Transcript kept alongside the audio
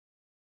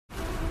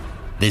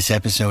This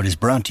episode is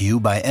brought to you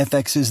by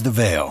FX's The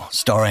Veil,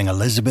 starring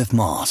Elizabeth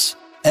Moss.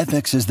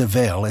 FX's The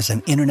Veil is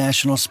an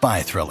international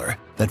spy thriller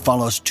that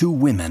follows two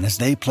women as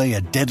they play a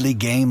deadly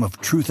game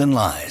of truth and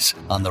lies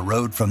on the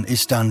road from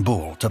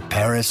Istanbul to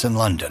Paris and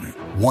London.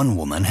 One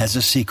woman has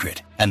a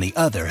secret, and the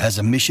other has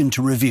a mission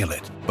to reveal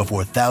it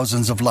before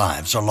thousands of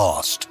lives are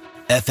lost.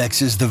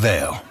 FX's The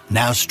Veil,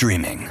 now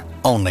streaming,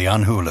 only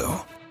on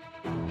Hulu.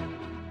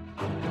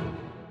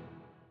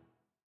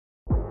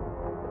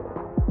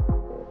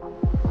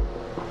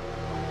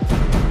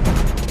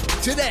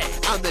 Today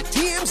on the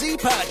TMZ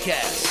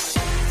Podcast.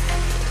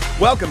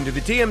 Welcome to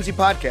the TMZ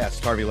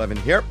Podcast. Harvey Levin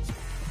here.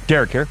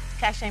 Derek here.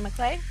 Cache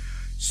McClay.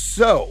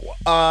 So,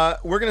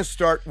 we're going to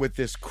start with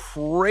this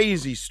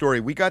crazy story.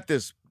 We got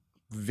this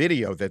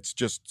video that's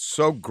just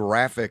so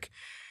graphic,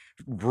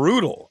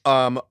 brutal,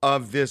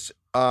 of this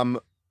the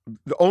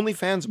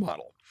Onlyfans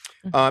model,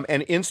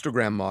 an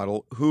Instagram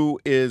model who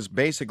is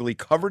basically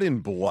covered in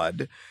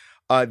blood.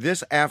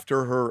 This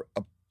after her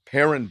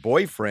apparent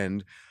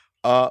boyfriend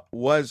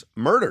was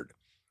murdered.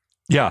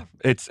 Yeah,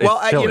 it's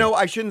well, silly.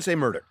 I shouldn't say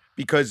murder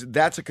because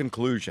that's a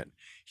conclusion.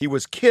 He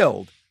was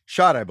killed,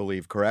 shot, I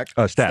believe, correct?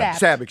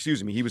 Stabbed.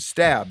 Excuse me. He was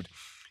stabbed.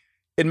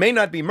 It may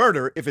not be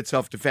murder if it's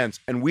self-defense,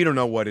 and we don't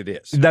know what it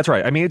is. That's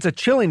right. I mean, it's a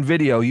chilling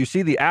video. You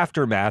see the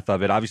aftermath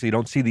of it. Obviously, you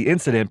don't see the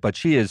incident, but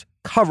she is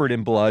covered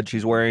in blood.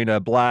 She's wearing a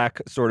black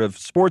sort of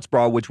sports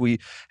bra, which we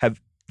have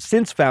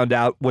since found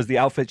out was the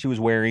outfit she was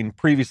wearing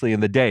previously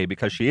in the day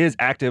because she is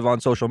active on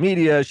social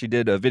media. She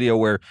did a video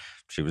where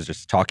she was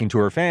just talking to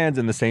her fans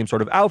in the same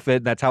sort of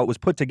outfit. That's how it was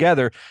put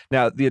together.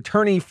 Now, the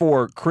attorney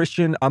for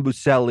Christian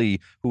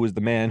Ambuselli, who was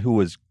the man who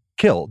was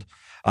killed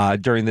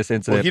during this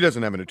incident. Well, he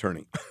doesn't have an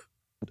attorney.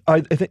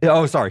 He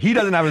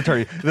doesn't have an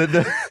attorney.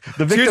 The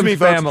victim's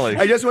family.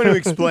 I just want to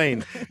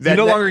explain that you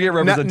no longer get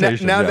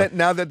representation.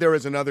 Now that there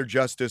is another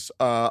justice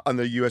on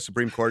the U.S.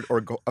 Supreme Court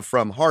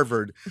from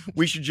Harvard,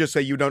 we should just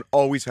say you don't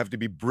always have to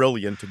be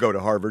brilliant to go to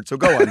Harvard. So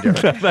go on,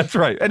 Derek. That's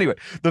right. Anyway,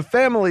 the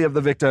family of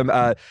the victim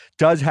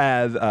does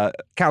have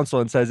counsel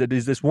and says it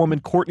is this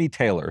woman, Courtney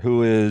Taylor,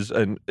 who is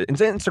an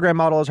Instagram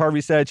model, as Harvey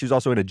said. She's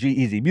also in a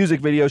G-Eazy music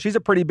video. She's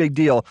a pretty big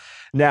deal.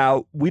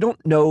 Now, we don't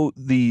know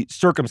the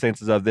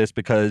circumstances of this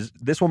because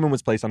this woman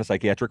was placed on a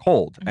psychiatric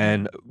hold,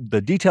 and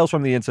the details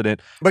from the incident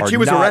but she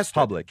was not arrested.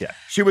 Public. Yeah,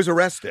 she was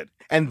arrested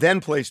and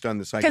then placed on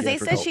the psychiatric hold.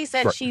 Because she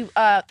said she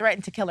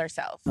threatened to kill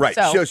herself. Right.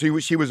 So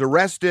she was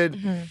arrested,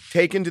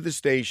 taken to the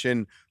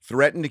station,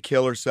 threatened to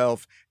kill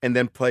herself, and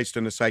then placed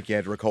on a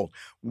psychiatric hold.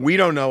 We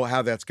don't know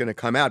how that's going to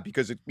come out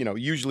because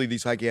usually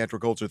these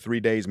psychiatric holds are 3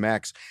 days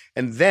max,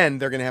 and then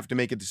they're going to have to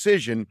make a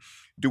decision.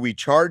 Do we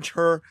charge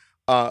her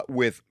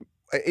with?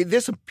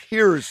 This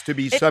appears to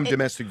be some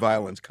domestic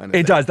violence kind of thing.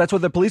 It does. That's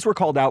what the police were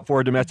called out for,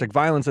 a domestic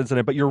violence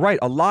incident. But you're right.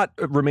 A lot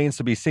remains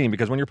to be seen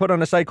because when you're put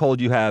on a psych hold,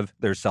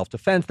 there's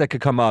self-defense that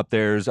could come up.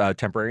 There's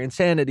temporary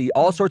insanity.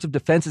 All sorts of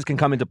defenses can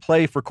come into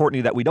play for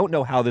Courtney that we don't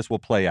know how this will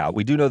play out.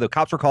 We do know the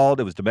cops were called.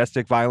 It was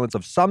domestic violence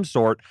of some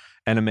sort,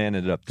 and a man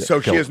ended up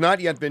killed. She has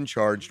not yet been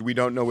charged. We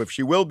don't know if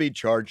she will be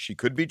charged. She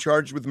could be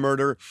charged with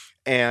murder.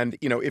 And,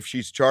 if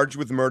she's charged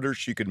with murder,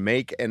 she could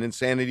make an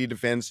insanity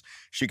defense.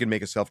 She could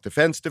make a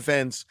self-defense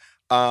defense.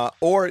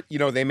 Or,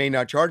 they may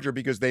not charge her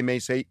because they may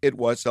say it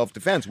was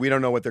self-defense. We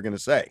don't know what they're going to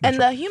say. And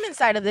the human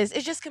side of this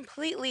is just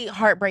completely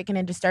heartbreaking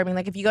and disturbing.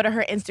 Like, if you go to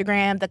her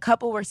Instagram, the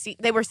couple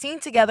they were seen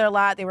together a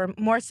lot. They were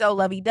more so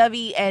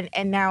lovey-dovey.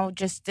 And now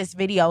just this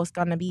video is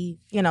going to be,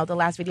 the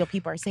last video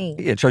people are seeing.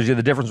 It shows you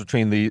the difference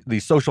between the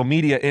social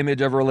media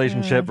image of a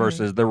relationship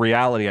versus the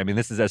reality. I mean,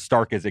 this is as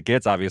stark as it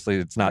gets. Obviously,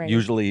 it's not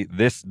usually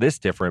this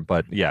different.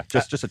 But, yeah,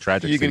 just a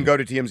tragic You scene. can go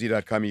to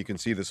TMZ.com. You can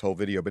see this whole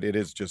video. But it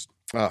is just,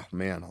 oh,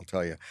 man, I'll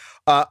tell you.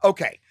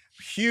 Okay.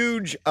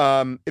 Huge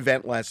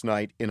event last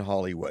night in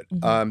Hollywood.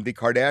 The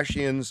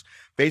Kardashians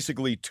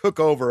basically took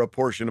over a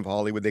portion of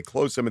Hollywood. They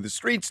closed some of the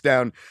streets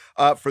down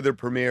for the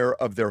premiere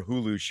of their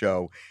Hulu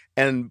show.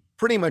 And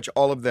pretty much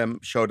all of them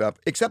showed up,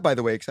 except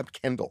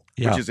Kendall,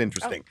 which is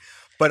interesting.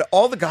 But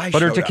all the guys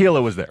showed up. But her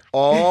tequila was there.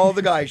 All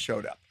the guys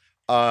showed up.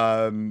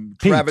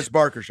 Travis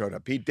Barker showed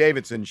up. Pete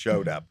Davidson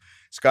showed up.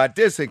 Scott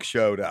Disick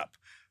showed up.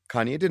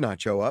 Kanye did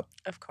not show up.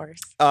 Of course.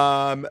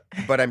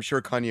 But I'm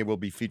sure Kanye will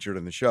be featured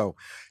in the show.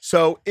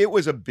 So it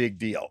was a big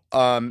deal.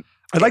 I'd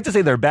like to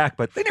say they're back,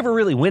 but they never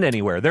really went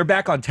anywhere. They're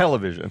back on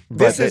television.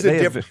 This is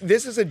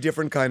a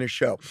different kind of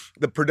show.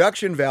 The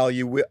production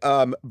value,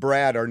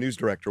 Brad, our news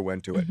director,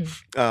 went to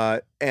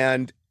it.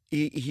 And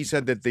he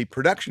said that the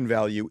production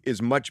value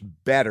is much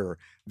better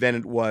than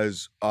it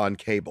was on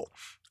cable,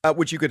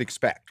 which you could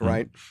expect,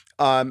 right?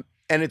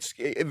 And it's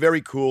very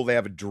cool. They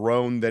have a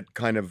drone that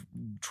kind of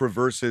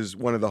traverses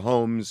one of the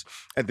homes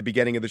at the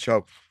beginning of the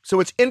show. So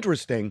it's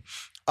interesting.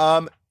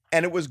 And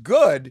it was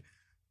good.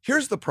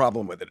 Here's the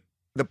problem with it.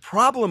 The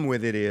problem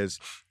with it is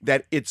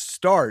that it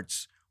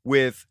starts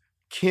with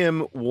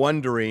Kim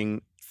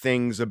wondering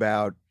things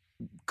about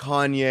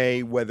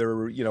Kanye,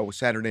 whether,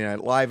 Saturday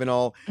Night Live and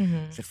all.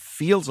 It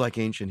feels like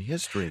ancient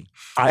history.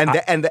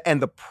 And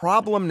the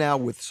problem now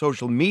with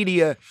social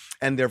media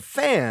and their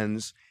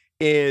fans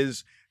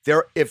is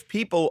if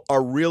people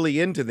are really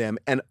into them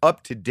and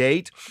up to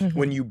date,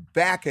 when you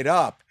back it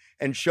up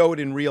and show it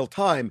in real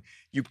time,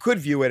 you could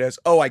view it as,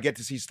 oh, I get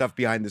to see stuff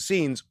behind the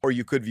scenes, or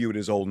you could view it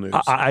as old news.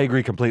 I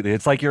agree completely.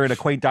 It's like you're in a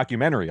quaint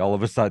documentary all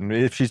of a sudden.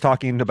 If she's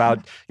talking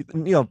about,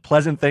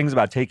 pleasant things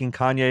about taking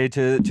Kanye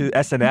to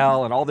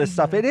SNL and all this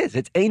stuff, it is.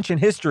 It's ancient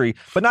history,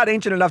 but not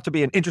ancient enough to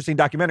be an interesting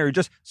documentary,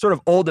 just sort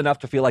of old enough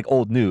to feel like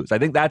old news. I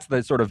think that's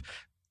the sort of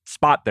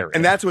spot there.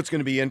 And that's what's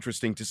going to be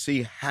interesting to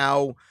see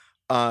how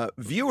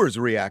viewers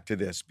react to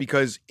this,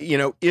 because,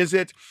 is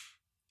it,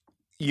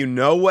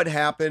 what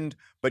happened,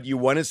 but you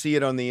want to see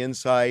it on the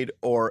inside,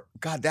 or,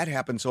 God, that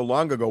happened so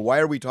long ago. Why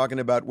are we talking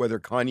about whether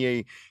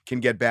Kanye can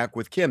get back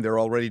with Kim? They're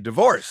already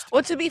divorced.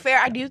 Well, to be fair,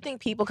 I do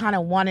think people kind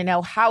of want to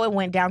know how it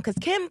went down, because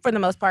Kim, for the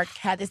most part,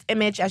 had this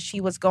image as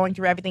she was going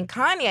through everything.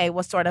 Kanye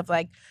was sort of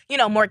like,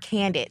 more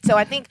candid. So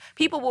I think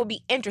people will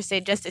be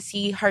interested just to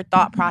see her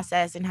thought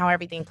process and how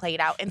everything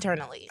played out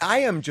internally. I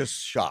am just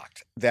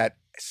shocked that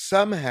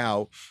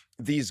somehow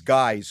these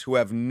guys who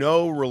have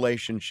no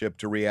relationship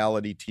to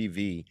reality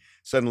TV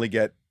suddenly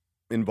get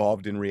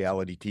involved in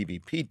reality TV.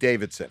 Pete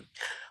Davidson.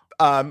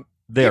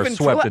 They are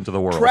swept into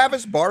the world.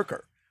 Travis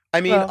Barker.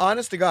 I mean,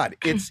 honest to God,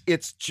 it's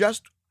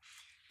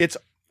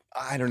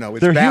I don't know.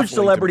 It's They're huge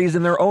celebrities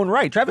in their own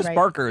right. Travis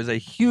Barker is a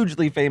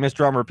hugely famous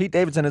drummer. Pete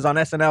Davidson is on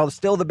SNL,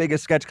 still the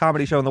biggest sketch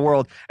comedy show in the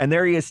world. And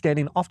there he is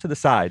standing off to the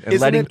side and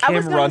letting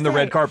Kim run the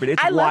red carpet.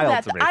 It's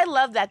wild to me. I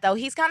love that, though.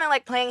 He's kind of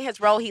like playing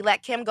his role. He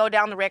let Kim go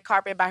down the red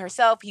carpet by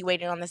herself. He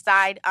waited on the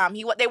side.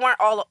 They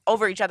weren't all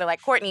over each other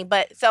like Kourtney.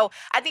 But so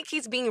I think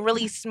he's being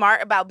really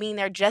smart about being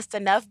there just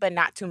enough, but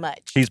not too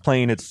much. He's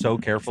playing it so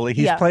carefully.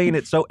 He's playing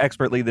it so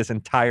expertly, this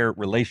entire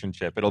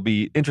relationship. It'll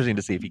be interesting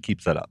to see if he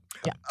keeps that up.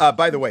 Yeah.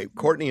 By the way,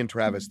 Kourtney and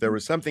Travis, there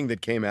was something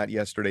that came out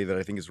yesterday that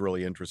I think is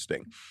really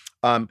interesting.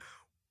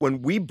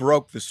 When we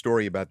broke the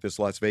story about this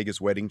Las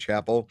Vegas wedding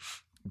chapel,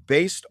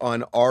 based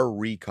on our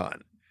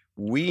recon,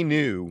 we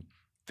knew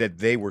that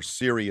they were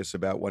serious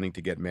about wanting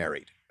to get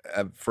married.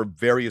 For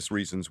various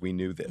reasons, we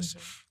knew this.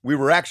 We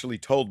were actually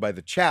told by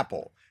the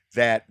chapel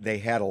that they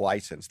had a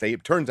license.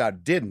 It turns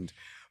out didn't.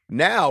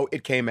 Now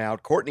it came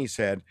out, Kourtney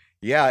said,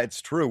 yeah,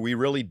 it's true. We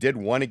really did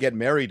want to get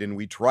married, and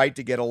we tried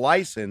to get a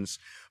license,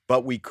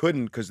 but we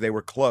couldn't because they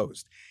were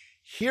closed.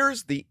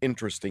 Here's the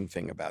interesting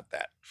thing about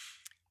that.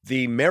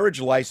 The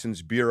Marriage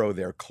License Bureau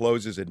there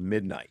closes at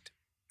midnight.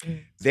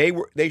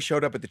 They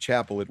showed up at the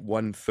chapel at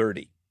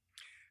 1:30.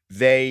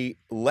 They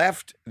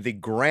left the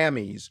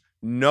Grammys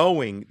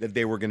knowing that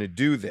they were going to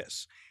do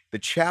this. The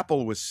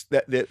chapel was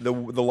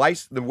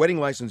the Wedding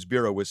License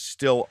Bureau was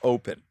still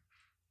open,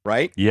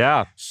 right?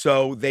 Yeah.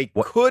 So they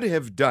could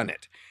have done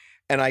it.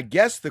 And I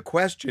guess the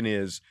question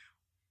is,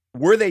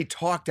 were they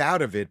talked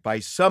out of it by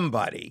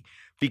somebody?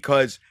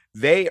 Because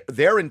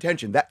their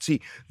intention,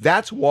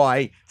 that's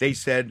why they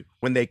said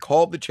when they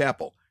called the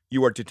chapel,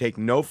 you are to take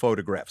no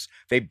photographs.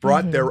 They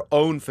brought their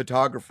own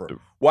photographer.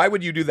 Why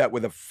would you do that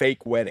with a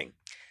fake wedding?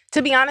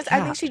 To be honest,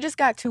 I think she just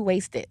got too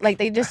wasted. Like,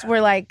 they just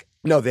were like...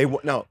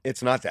 No,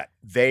 it's not that.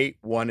 They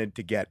wanted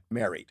to get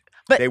married.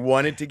 But they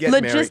wanted to get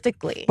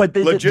logistically. married. But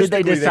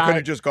logistically, they could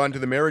have just gone to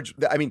the marriage.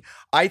 I mean,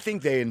 I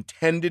think they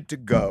intended to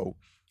go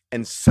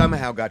and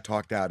somehow got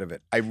talked out of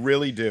it. I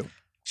really do.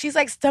 She's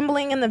like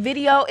stumbling in the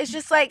video. It's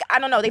just like, I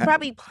don't know. They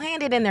probably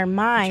planned it in their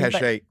mind.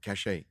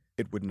 Cachet.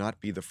 It would not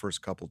be the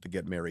first couple to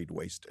get married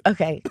wasted.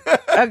 Okay.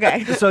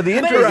 So the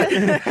It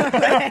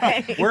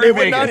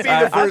would not be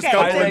the first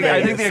couple.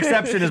 I think the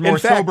exception is more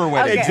sober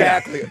wedding.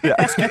 Exactly.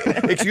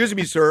 Excuse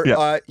me,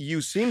 sir. You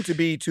seem to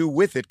be too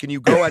with it. Can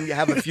you go and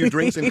have a few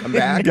drinks and come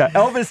back? Yeah.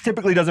 Elvis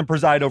typically doesn't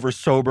preside over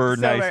sober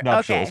nice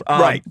nuptials. Okay.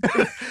 Right.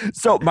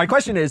 So my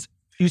question is,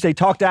 you say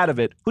talked out of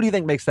it. Who do you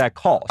think makes that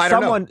call? I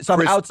don't know.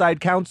 Some outside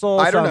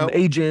counsel, some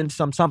agent,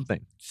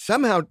 something.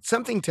 Somehow,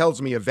 something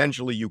tells me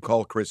eventually you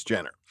call Kris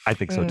Jenner. I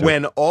think so too.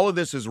 When all of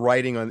this is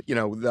writing on,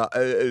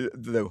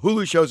 the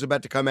Hulu show's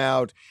about to come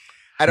out.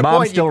 At a Mom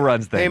point, still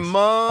runs things. Hey,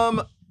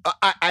 Mom,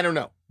 I don't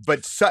know,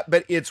 but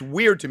it's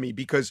weird to me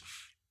because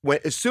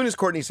as soon as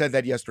Kourtney said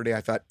that yesterday, I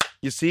thought,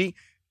 you see.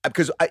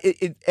 Because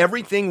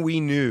everything we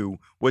knew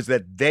was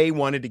that they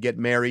wanted to get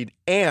married.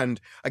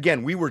 And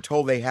again, we were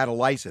told they had a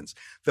license.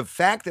 The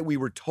fact that we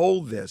were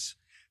told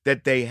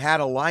that they had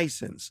a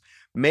license,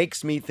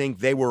 makes me think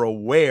they were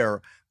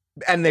aware.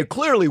 And they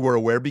clearly were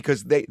aware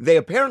because they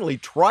apparently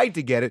tried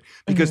to get it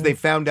because they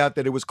found out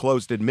that it was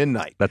closed at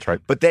midnight. That's right.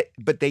 But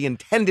they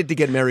intended to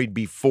get married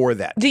before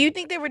that. Do you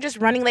think they were just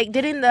running late?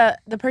 Didn't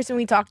the person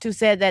we talked to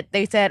said that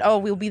they said, oh,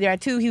 we'll be there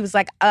at 2? He was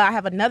like, I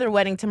have another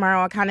wedding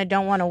tomorrow. I kind of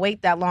don't want to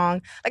wait that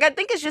long. Like, I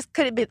think it's just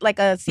could have been like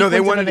a sequence. No, they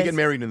wanted to get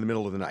married in the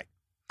middle of the night.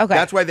 Okay.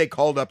 That's why they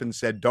called up and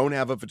said, don't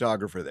have a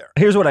photographer there.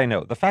 Here's what I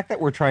know. The fact that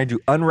we're trying to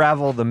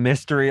unravel the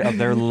mystery of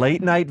their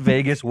late night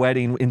Vegas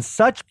wedding in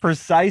such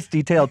precise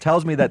detail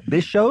tells me that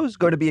this show is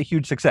going to be a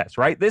huge success,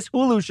 right? This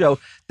Hulu show,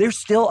 they're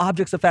still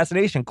objects of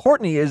fascination.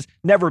 Kourtney has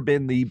never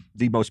been the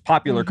most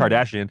popular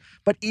Kardashian,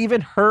 but even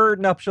her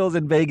nuptials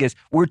in Vegas,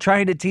 we're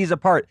trying to tease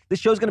apart. This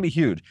show's going to be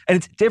huge. And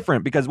it's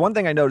different because one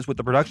thing I noticed with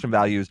the production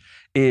values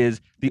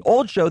is the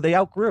old show they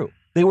outgrew.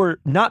 they were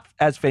not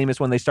as famous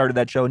when they started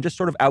that show and just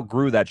sort of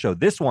outgrew that show.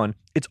 This one,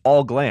 it's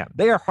all glam.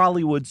 They are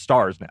Hollywood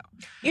stars now.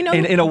 You know,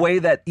 in a way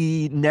that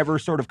E never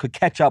sort of could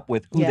catch up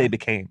with who they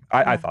became,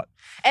 I thought.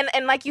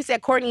 And like you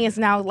said, Kourtney is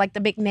now like the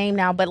big name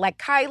now, but like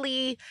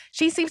Kylie,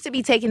 she seems to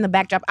be taking the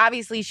backdrop.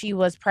 Obviously, she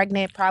was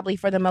pregnant probably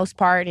for the most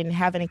part and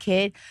having a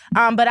kid.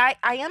 But I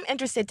am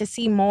interested to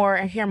see more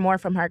and hear more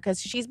from her because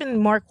she's been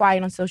more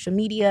quiet on social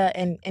media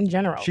and in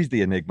general. She's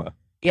the enigma.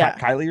 Yeah.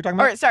 Kylie, you're talking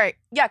about? Or sorry,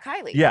 yeah,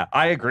 Kylie. Yeah,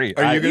 I agree.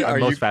 I'm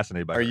most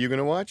fascinated by her. Are you going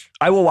to watch?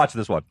 I will watch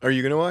this one. Are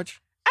you going to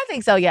watch? I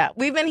think so, yeah.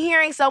 We've been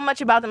hearing so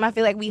much about them. I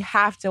feel like we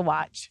have to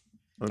watch.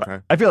 Okay.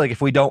 I feel like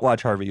if we don't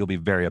watch Harvey, you'll be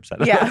very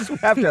upset. Yeah. We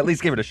have to at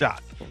least give it a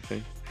shot.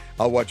 Okay.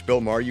 I'll watch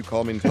Bill Maher. You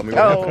call me and tell me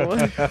what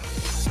happened.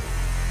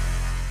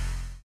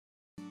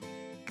 Oh.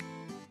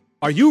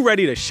 Are you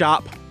ready to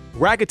shop?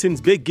 Rakuten's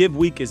Big Give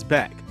Week is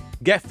back.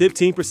 Get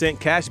 15%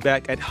 cash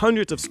back at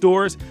hundreds of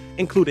stores,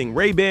 including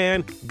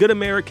Ray-Ban, Good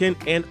American,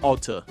 and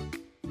Ulta.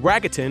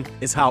 Rakuten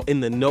is how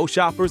in-the-know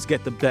shoppers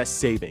get the best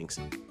savings.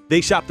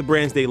 They shop the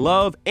brands they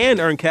love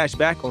and earn cash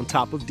back on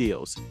top of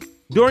deals.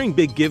 During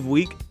Big Give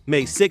Week,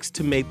 May 6th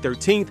to May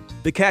 13th,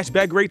 the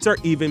cashback rates are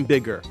even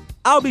bigger.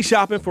 I'll be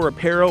shopping for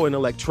apparel and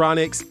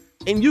electronics,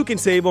 and you can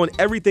save on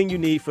everything you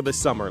need for the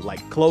summer,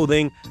 like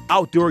clothing,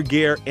 outdoor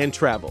gear, and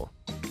travel.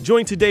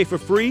 Join today for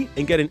free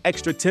and get an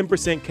extra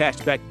 10%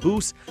 cashback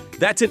boost.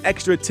 That's an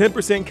extra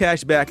 10%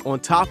 cashback on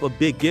top of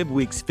Big Give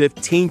Week's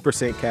 15%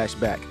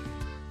 cashback.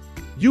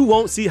 You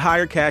won't see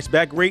higher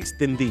cashback rates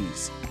than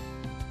these.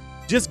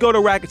 Just go to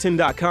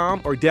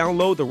Rakuten.com or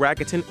download the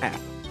Rakuten app.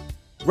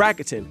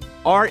 Rakuten,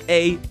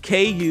 R-A-K-U-T-E-N.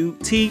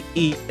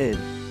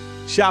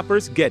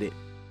 Shoppers get it.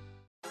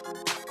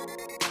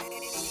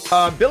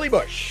 Billy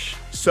Bush.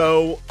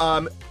 So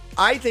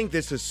I think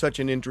this is such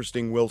an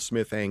interesting Will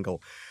Smith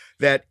angle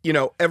that, you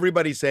know,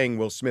 everybody's saying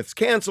Will Smith's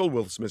canceled,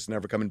 Will Smith's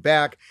never coming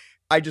back.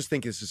 I just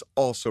think this is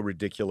also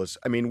ridiculous.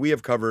 I mean, we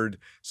have covered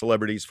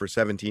celebrities for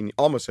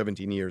almost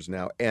 17 years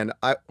now, and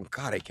I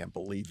can't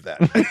believe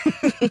that.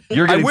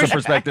 You're getting some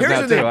perspective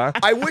now too, huh?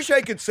 I wish I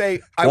could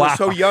say I was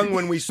so young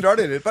when we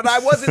started it, but I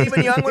wasn't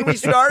even young when we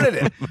started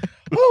it.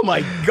 Oh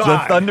my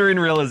God. The thundering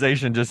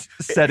realization just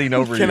setting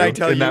over Can you I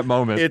tell in you, that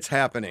moment. It's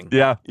happening.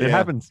 Yeah, it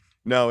happens.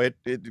 No,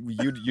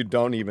 you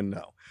don't even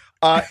know.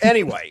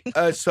 Anyway,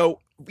 so,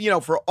 you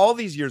know, for all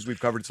these years we've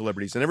covered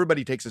celebrities, and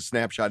everybody takes a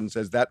snapshot and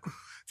says that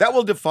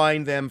will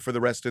define them for the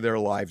rest of their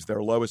lives,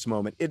 their lowest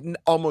moment. It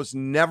almost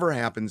never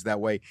happens that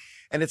way,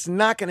 and it's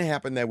not going to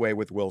happen that way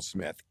with Will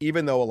Smith,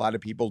 even though a lot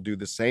of people do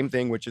the same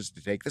thing, which is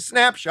to take the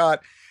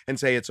snapshot and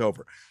say it's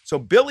over. So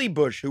Billy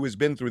Bush, who has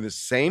been through the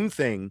same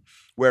thing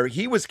where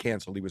he was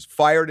canceled, he was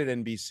fired at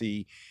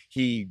NBC,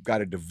 he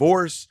got a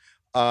divorce,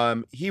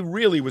 he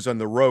really was on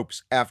the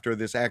ropes after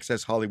this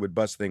Access Hollywood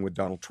bus thing with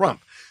Donald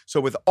Trump. So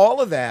with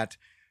all of that,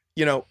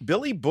 you know,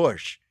 Billy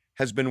Bush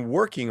has been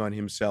working on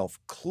himself,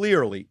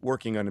 clearly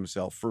working on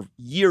himself for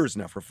years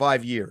now, for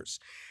 5 years.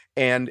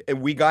 And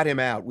we got him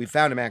out. We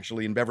found him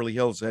actually in Beverly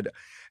Hills at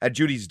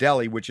Judy's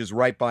Deli, which is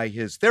right by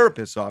his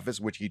therapist's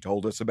office, which he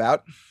told us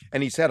about.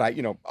 And he said,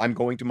 I'm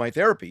going to my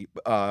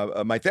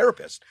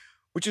therapist,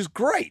 which is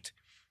great.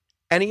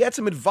 And he had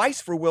some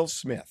advice for Will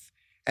Smith.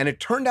 And it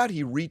turned out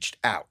he reached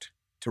out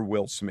to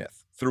Will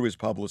Smith through his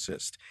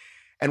publicist.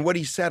 And what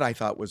he said, I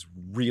thought, was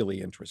really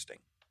interesting.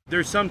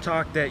 There's some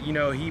talk that, you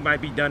know, he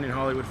might be done in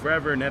Hollywood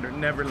forever and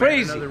never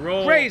land another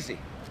role. Crazy.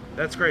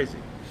 That's crazy.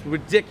 It's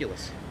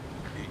ridiculous.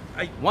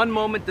 One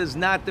moment does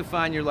not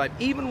define your life,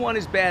 even one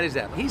as bad as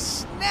that. He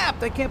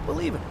snapped. I can't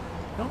believe it.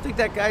 I don't think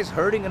that guy's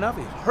hurting enough.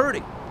 He's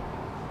hurting.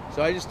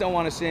 So I just don't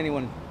want to see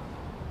anyone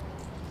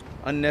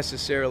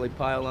unnecessarily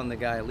pile on the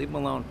guy. Leave him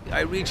alone.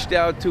 I reached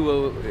out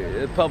to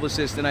a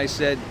publicist and I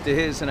said,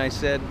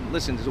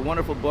 listen, there's a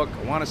wonderful book.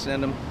 I want to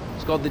send him.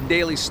 It's called The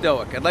Daily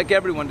Stoic. I'd like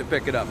everyone to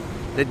pick it up.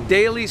 The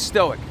Daily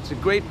Stoic. It's a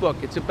great book.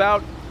 It's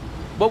about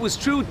what was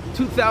true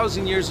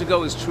 2,000 years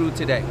ago is true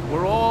today.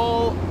 We're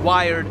all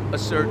wired a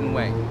certain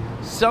way.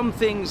 Some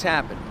things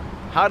happen.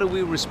 How do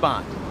we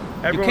respond?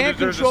 Everyone you can't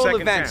deserves a control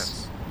second events.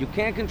 chance. You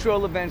can't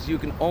control events. You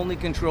can only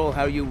control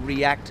how you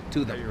react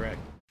to them. You're right.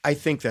 I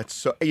think that's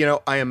so, you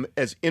know, I am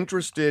as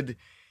interested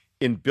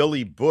in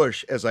Billy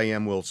Bush as I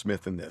am Will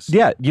Smith in this.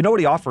 Yeah, you know what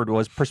he offered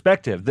was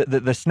perspective.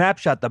 The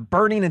snapshot, the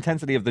burning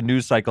intensity of the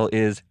news cycle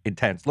is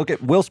intense. Look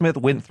at Will Smith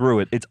went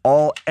through it. It's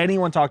all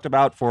anyone talked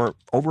about for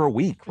over a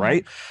week,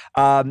 right?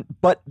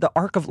 But the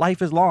arc of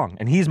life is long,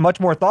 and he's much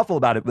more thoughtful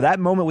about it. But that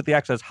moment with the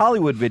Access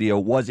Hollywood video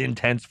was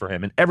intense for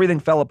him, and everything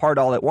fell apart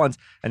all at once,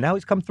 and now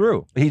he's come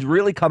through. He's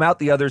really come out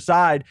the other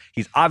side.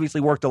 He's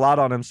obviously worked a lot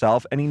on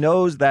himself, and he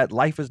knows that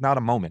life is not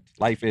a moment.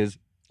 Life is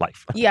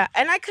life. Yeah,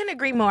 and I couldn't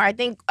agree more. I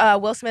think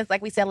Will Smith,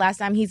 like we said last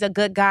time, he's a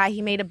good guy.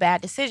 He made a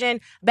bad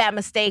decision, bad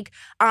mistake,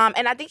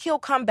 and I think he'll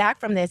come back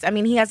from this. I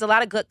mean, he has a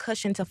lot of good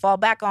cushion to fall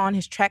back on.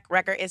 His track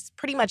record is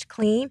pretty much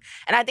clean,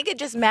 and I think it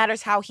just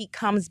matters how he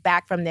comes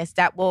back from this.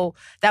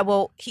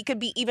 He could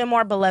be even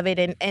more beloved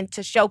and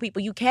to show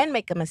people you can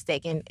make a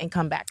mistake and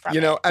come back from it.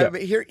 You know,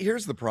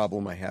 here's the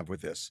problem I have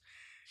with this.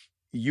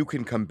 You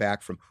can come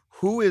back from,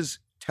 who is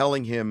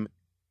telling him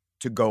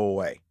to go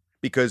away?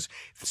 because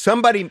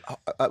somebody,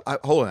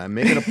 hold on, I'm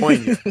making a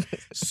point here.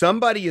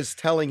 Somebody is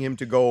telling him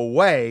to go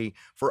away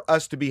for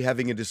us to be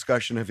having a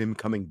discussion of him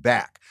coming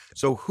back.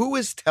 So who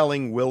is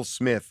telling Will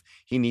Smith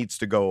he needs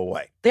to go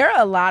away? There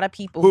are a lot of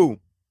people. Who?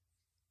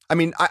 I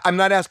mean, I'm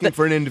not asking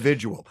for an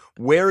individual.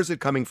 Where is it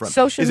coming from?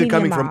 Social is it media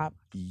coming mob. from?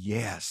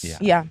 Yes.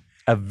 Yeah.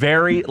 A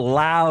very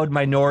loud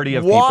minority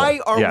of people. Why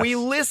are Yes. we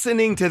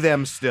listening to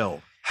them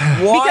still?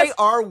 Why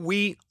are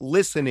we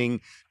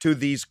listening to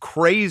these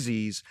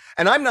crazies?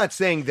 And I'm not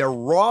saying they're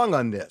wrong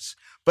on this,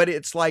 but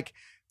it's like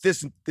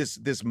this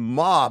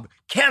mob,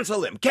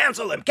 cancel him.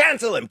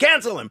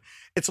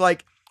 It's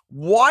like,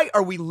 why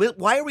are we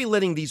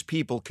letting these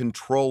people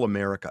control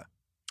America?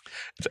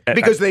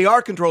 Because they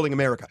are controlling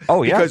America.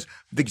 Oh, yeah.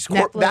 Because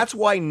that's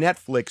why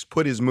Netflix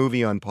put his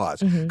movie on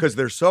pause. Because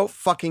they're so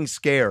fucking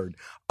scared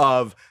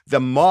of the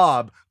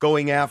mob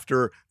going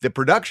after the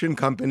production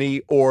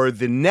company or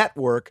the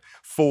network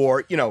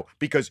for,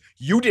 because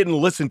you didn't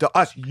listen to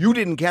us. You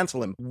didn't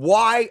cancel him.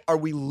 Why are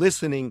we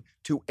listening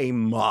to a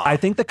mob? I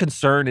think the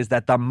concern is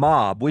that the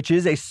mob, which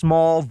is a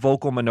small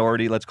vocal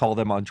minority, let's call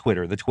them on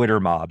Twitter, the Twitter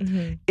mob,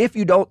 if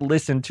you don't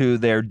listen to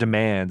their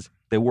demands,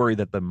 they worry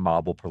that the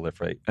mob will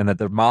proliferate and that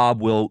the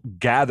mob will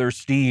gather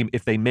steam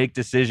if they make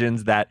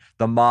decisions that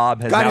the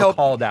mob has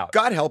called out.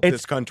 God help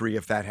this country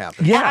if that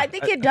happens. Yeah, I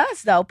think it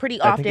does though.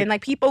 Pretty often,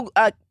 like people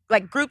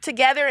group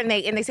together and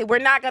they say we're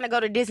not going to go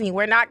to Disney,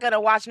 we're not going to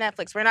watch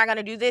Netflix, we're not going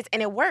to do this,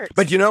 and it works.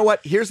 But you know what?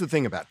 Here's the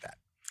thing about that,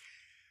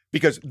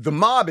 because the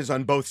mob is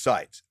on both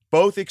sides,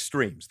 both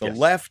extremes, the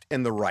left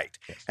and the right.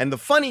 And the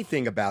funny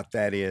thing about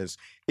that is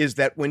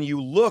that when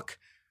you look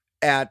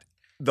at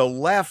the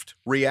left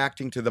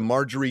reacting to the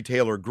Marjorie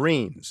Taylor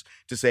Greens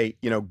to say,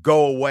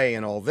 go away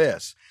and all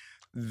this,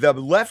 the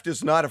left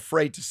is not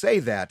afraid to say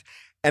that.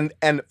 And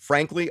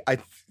frankly,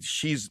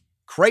 she's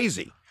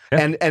crazy.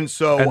 Yeah. And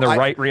so the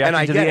right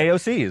reacting to the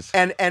AOCs.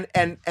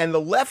 And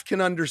the left can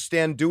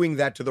understand doing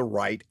that to the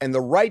right, and the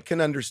right can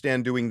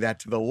understand doing that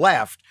to the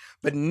left,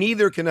 but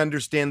neither can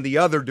understand the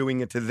other doing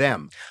it to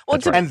them.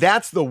 And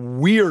that's the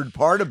weird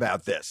part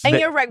about this. And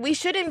you're right. We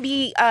shouldn't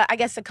be,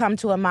 succumb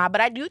to a mob,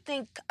 but I do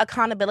think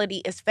accountability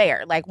is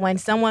fair. Like when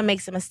someone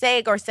makes a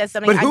mistake or says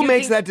something. But who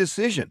makes that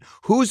decision?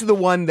 Who's the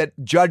one that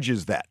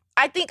judges that?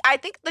 I think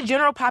the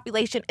general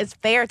population is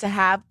fair to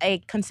have a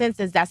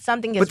consensus that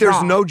something is wrong. But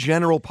there's no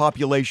general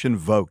population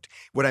vote.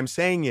 What I'm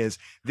saying is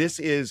this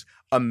is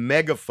a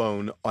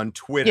megaphone on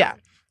Twitter. Yeah,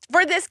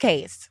 for this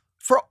case.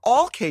 For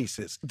all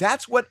cases.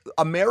 That's what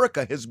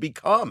America has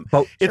become.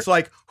 It's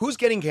like, who's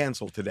getting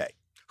canceled today?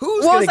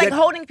 It's like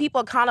holding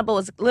people accountable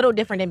is a little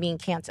different than being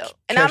canceled.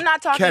 And I'm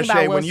not talking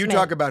about Will when you Smith.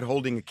 talk about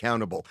holding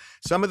accountable,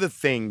 some of the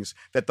things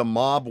that the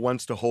mob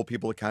wants to hold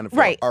people accountable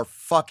for are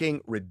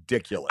fucking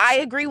ridiculous. I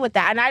agree with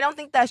that. And I don't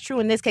think that's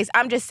true in this case.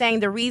 I'm just saying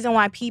the reason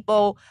why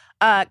people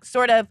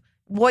sort of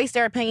voice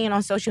their opinion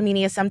on social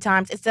media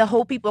sometimes is to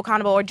hold people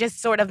accountable or just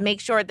sort of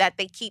make sure that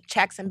they keep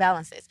checks and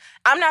balances.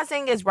 I'm not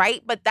saying it's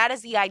right, but that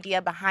is the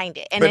idea behind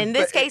it. And in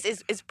this case,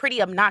 it's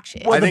pretty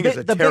obnoxious. Well, I think it's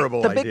a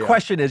terrible idea. The big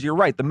question is, you're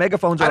right, the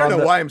megaphones are on I don't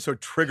know why I'm so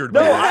triggered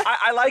by this.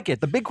 I like it.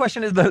 The big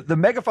question is the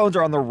megaphones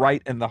are on the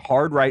right and the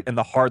hard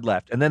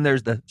left. And then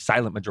there's the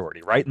silent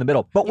majority, right in the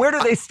middle. But where do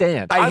they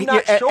stand? I'm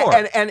not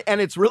sure. And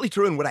it's really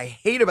true. And what I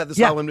hate about the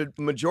silent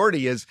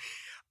majority is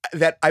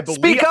that I believe.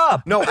 Speak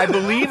up. No, I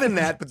believe in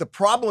that, but the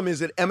problem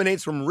is it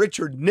emanates from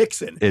Richard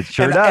Nixon. It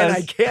sure does. And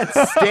I can't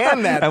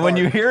stand that. And when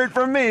you hear it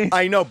from me.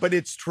 I know, but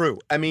it's true.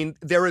 I mean,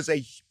 there is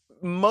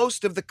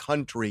most of the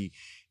country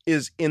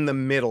is in the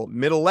middle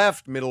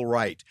left, middle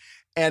right.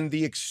 And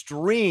the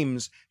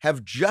extremes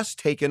have just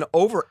taken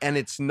over, and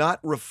it's not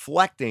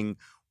reflecting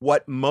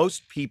what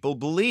most people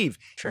believe.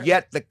 True.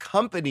 Yet the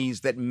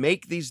companies that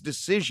make these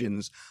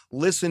decisions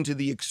listen to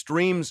the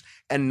extremes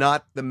and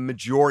not the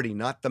majority,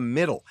 not the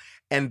middle.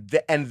 And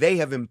they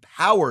have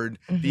empowered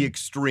the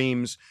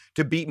extremes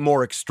to be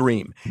more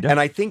extreme. Yeah. And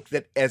I think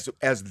that as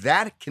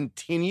that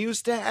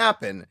continues to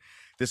happen,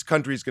 this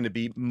country is going to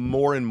be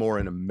more and more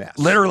in a mess.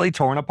 Literally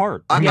torn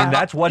apart. I mean,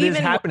 that's what is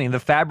happening. The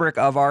fabric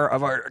of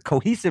our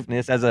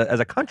cohesiveness as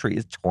a country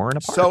is torn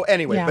apart. So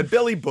anyway, but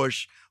Billy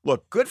Bush,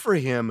 look, good for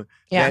him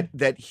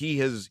that he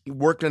has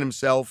worked on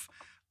himself.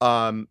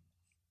 And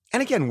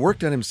again,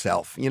 worked on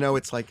himself.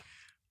 It's like,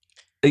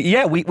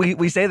 yeah,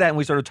 we say that and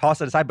we sort of toss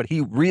it aside, but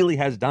he really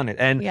has done it.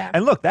 And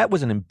look, that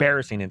was an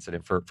embarrassing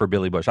incident for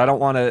Billy Bush. I don't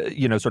want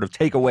to, sort of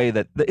take away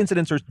that the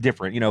incidents are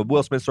different.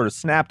 Will Smith sort of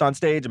snapped on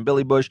stage and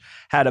Billy Bush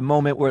had a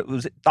moment where it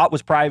was thought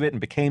was private and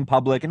became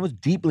public and it was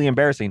deeply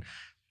embarrassing.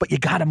 But you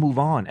got to move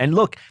on. And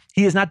look,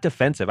 he is not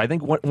defensive. I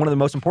think one of the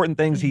most important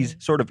things he's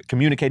sort of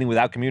communicating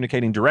without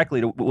communicating directly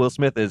to Will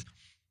Smith is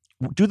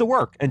do the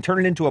work and turn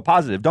it into a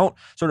positive. Don't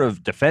sort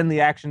of defend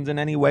the actions in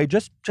any way.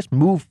 Just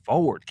move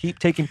forward.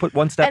 Put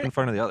one step in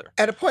front of the other.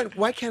 At a point,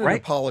 why can't an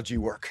apology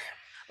work?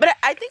 But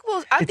I think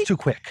it's too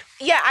quick.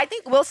 Yeah, I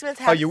think Will Smith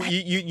has. Oh,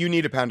 you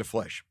need a pound of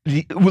flesh.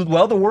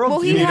 Well, the world.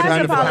 Well, he needs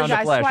has a apologized pound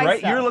of twice,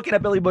 right? though. You're looking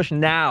at Billy Bush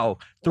now,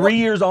 3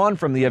 years on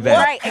from the event,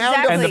 right?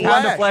 Exactly. And the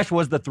pound of flesh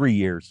was the 3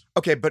 years.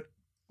 Okay, but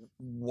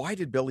why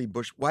did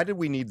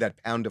we need that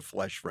pound of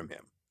flesh from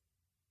him?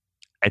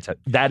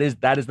 That is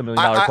the $1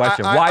 million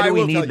question. Why do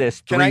we need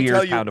this 3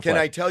 years pound of flesh?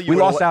 Can I tell you? We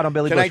lost out on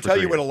Billy Bush. Can I tell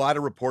you what a lot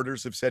of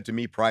reporters have said to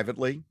me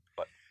privately?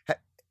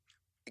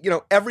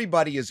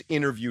 Everybody has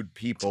interviewed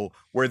people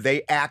where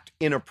they act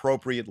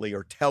inappropriately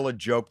or tell a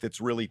joke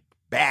that's really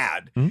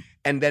bad,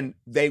 and then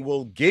they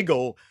will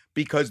giggle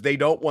because they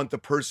don't want the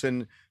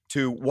person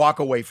to walk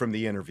away from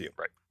the interview.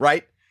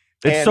 Right?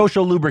 It's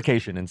social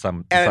lubrication in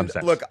some sense.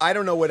 Look, I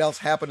don't know what else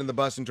happened in the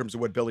bus in terms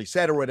of what Billy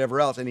said or whatever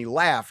else, and he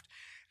laughed,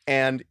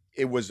 and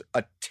it was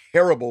a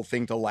terrible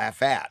thing to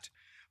laugh at.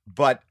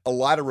 But a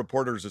lot of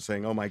reporters are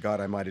saying, "Oh my God,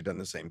 I might have done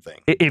the same thing."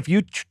 If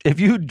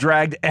you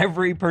dragged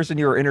every person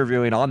you were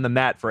interviewing on the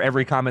mat for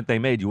every comment they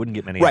made, you wouldn't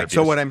get many interviews.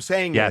 So what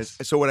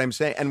I'm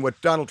saying and what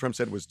Donald Trump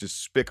said was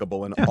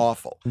despicable and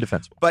awful,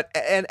 indefensible. But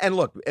and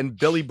look, and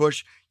Billy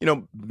Bush,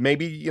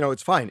 maybe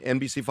it's fine.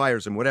 NBC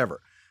fires him,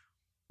 whatever.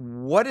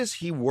 What is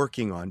he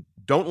working on?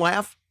 Don't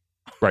laugh.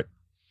 Right.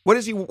 What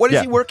is he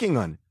working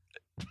on?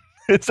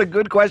 It's a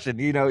good question.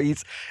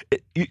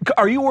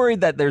 Are you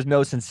worried that there's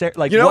no sincere,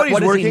 like, what he's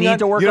does working he need on?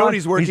 to work You know on? what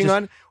he's working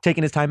on?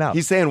 Taking his time out.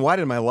 He's saying, "Why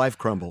did my life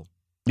crumble?"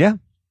 Yeah.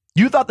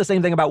 You thought the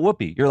same thing about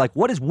Whoopi. You're like,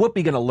 what is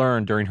Whoopi going to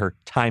learn during her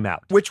timeout?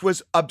 Which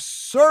was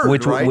absurd,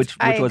 which right? Which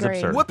was agree.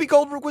 absurd. Whoopi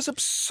Goldberg was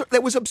absurd.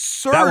 That was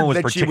absurd. That one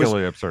was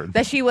particularly absurd.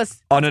 That she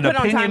was on an put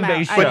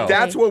opinion-based on show. But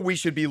that's what we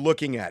should be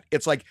looking at.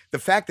 It's like the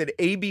fact that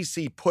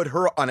ABC put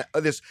her on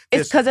It's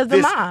because of the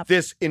mob.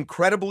 This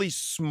incredibly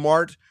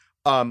smart,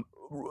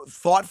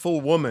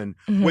 thoughtful woman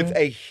with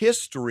a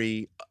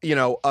history,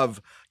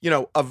 of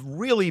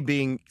really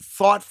being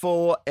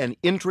thoughtful and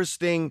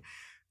interesting,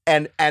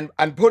 and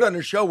put on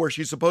a show where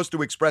she's supposed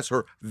to express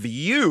her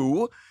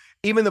view,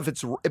 even if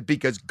it's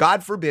because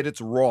God forbid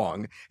it's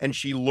wrong, and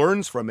she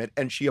learns from it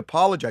and she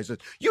apologizes.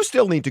 You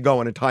still need to go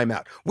on a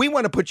timeout. We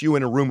want to put you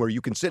in a room where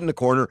you can sit in a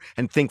corner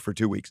and think for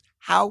 2 weeks.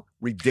 How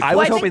ridiculous. I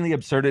was hoping the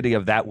absurdity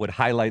of that would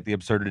highlight the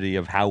absurdity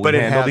of how we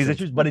handle these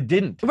issues, but it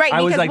didn't. Right,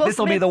 I was like, Will this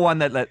will be Smith- the one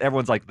that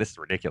everyone's like, this is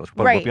ridiculous.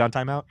 But we'll be on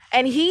timeout.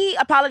 And he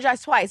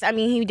apologized twice. I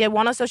mean, he did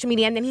one on social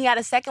media, and then he had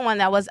a second one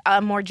that was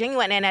more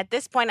genuine. And at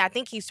this point, I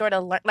think he sort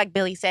of, like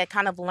Billy said,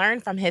 kind of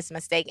learned from his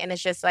mistake. And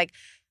it's just like,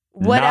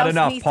 what Not else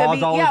enough. needs Pause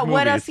to all be? his Yeah,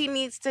 what movies. else he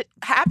needs to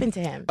happen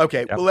to him?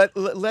 Okay, well,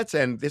 let's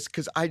end this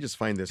because I just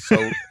find this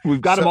so. We've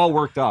got him all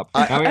worked up.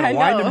 Now we got to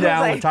wind him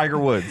down with Tiger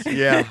Woods.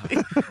 Yeah.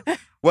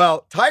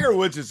 Well, Tiger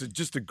Woods is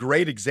just a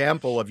great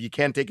example of you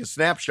can't take a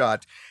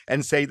snapshot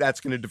and say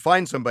that's going to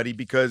define somebody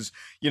because,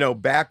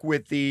 back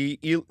with the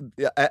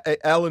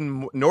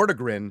Ellen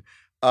Nordegren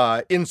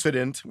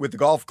incident with the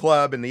golf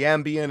club and the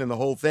Ambien and the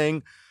whole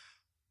thing,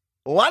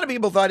 a lot of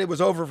people thought it was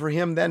over for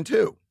him then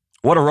too.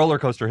 What a roller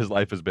coaster his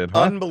life has been,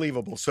 huh?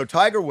 Unbelievable. So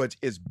Tiger Woods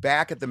is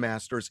back at the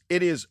Masters.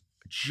 It is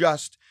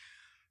just,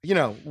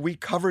 we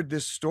covered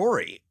this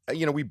story.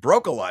 We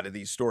broke a lot of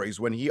these stories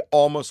when he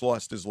almost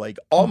lost his leg,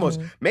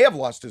 may have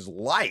lost his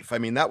life. I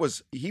mean,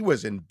 he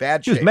was in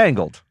bad shape. He was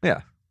mangled.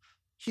 Yeah.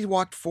 He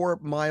walked 4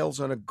 miles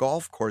on a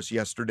golf course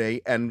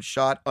yesterday and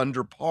shot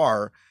under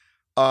par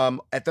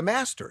at the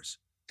Masters.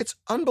 It's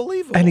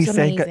unbelievable. And he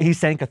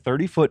sank a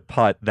 30-foot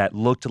putt that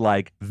looked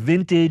like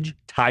vintage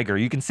Tiger.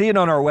 You can see it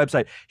on our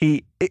website.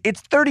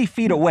 It's 30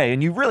 feet away,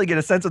 and you really get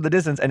a sense of the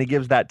distance, and he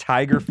gives that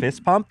Tiger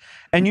fist pump,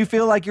 and you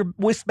feel like you're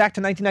whisked back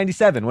to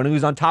 1997 when he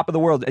was on top of the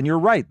world. And you're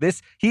right.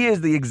 He is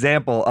the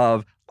example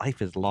of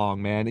life is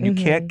long, man, and you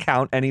can't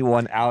count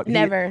anyone out.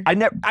 Never. I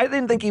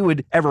didn't think he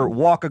would ever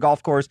walk a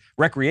golf course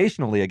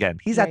recreationally again.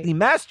 He's at the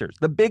Masters,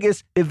 the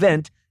biggest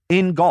event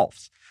in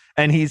golf,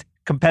 and he's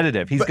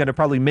competitive. He's going to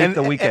probably make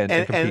the weekend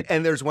to compete.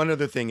 And there's one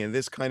other thing, and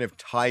this kind of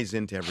ties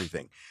into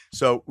everything.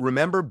 So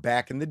remember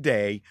back in the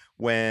day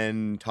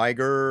when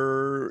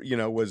Tiger,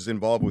 was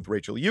involved with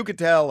Rachel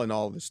Yucatel and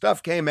all this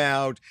stuff came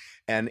out,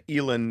 and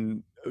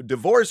Elin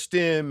divorced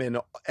him,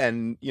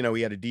 and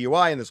he had a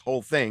DUI and this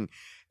whole thing.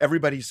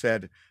 Everybody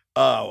said,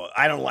 "Oh,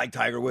 I don't like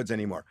Tiger Woods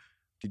anymore."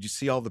 Did you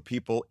see all the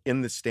people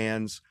in the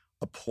stands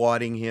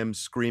applauding him,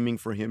 screaming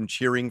for him,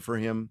 cheering for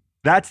him?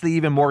 That's the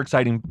even more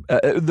exciting,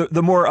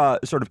 the more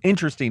sort of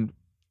interesting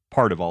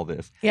part of all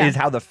this is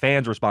how the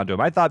fans respond to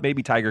him. I thought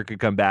maybe Tiger could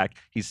come back.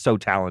 He's so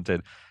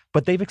talented.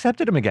 But they've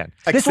accepted him again.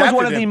 This was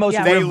one of the most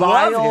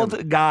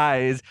reviled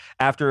guys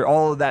after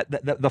all of that,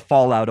 the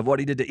fallout of what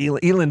he did to Elin.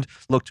 Elin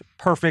looked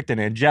perfect and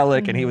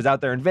angelic, and he was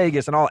out there in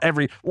Vegas, and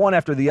every one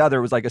after the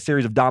other was like a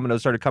series of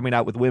dominoes started coming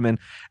out with women,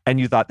 and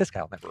you thought, this guy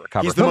will never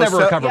recover. He'll never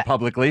recover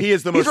publicly. He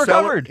is the most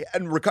recovered.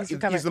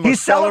 He's the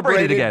most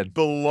celebrated,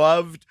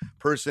 beloved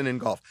person in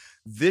golf.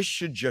 This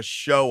should just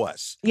show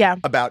us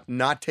about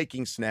not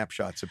taking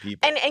snapshots of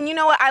people. And you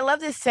know what? I love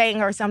this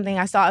saying or something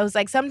I saw. It was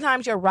like,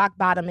 sometimes your rock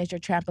bottom is your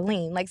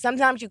trampoline. Like,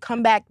 sometimes you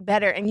come back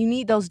better, and you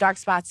need those dark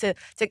spots to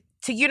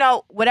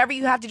whatever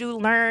you have to do,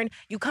 learn,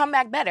 you come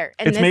back better.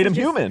 And it's made him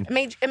human.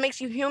 It makes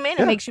you human.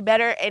 It makes you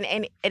better,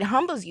 and it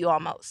humbles you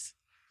almost.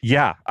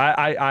 Yeah,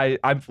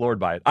 I'm floored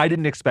by it. I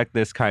didn't expect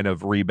this kind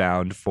of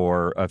rebound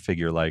for a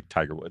figure like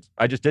Tiger Woods.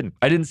 I just didn't.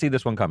 I didn't see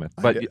this one coming,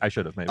 but I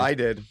should have maybe. I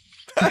did.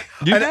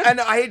 You did? And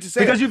I hate to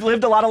say because you've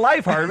lived a lot of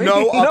life, Harvey.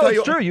 No, I'll tell it's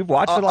you, true. You've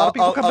watched a lot of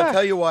people come back. I'll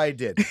tell you why I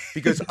did.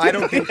 Because I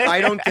don't think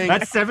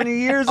that's 70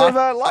 years of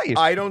life.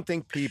 I don't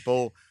think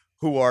people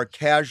who are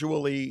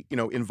casually,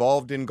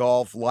 involved in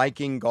golf,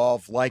 liking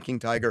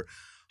Tiger,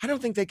 I don't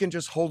think they can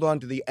just hold on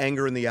to the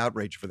anger and the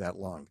outrage for that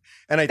long.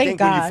 And I think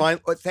when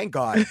you thank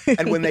God,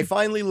 and when they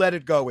finally let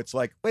it go, it's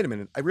like, wait a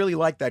minute, I really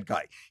like that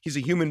guy. He's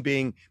a human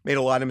being, made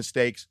a lot of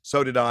mistakes.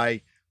 So did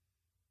I.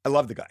 I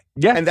love the guy.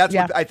 Yeah. And that's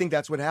what I think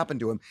that's what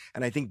happened to him.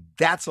 And I think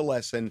that's a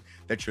lesson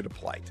that should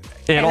apply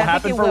today. It'll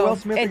happen for Will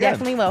Smith It again.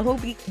 definitely will. He'll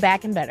be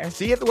back and better.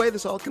 See the way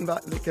this all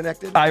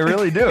connected? I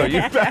really do.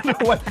 You found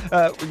what?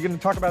 We're going to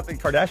talk about the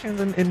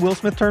Kardashians in Will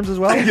Smith terms as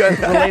well?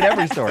 Relate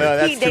every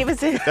story. Pete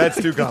Davidson.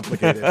 That's too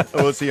complicated.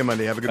 We'll see you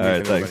Monday. Have a good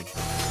weekend,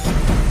 everybody.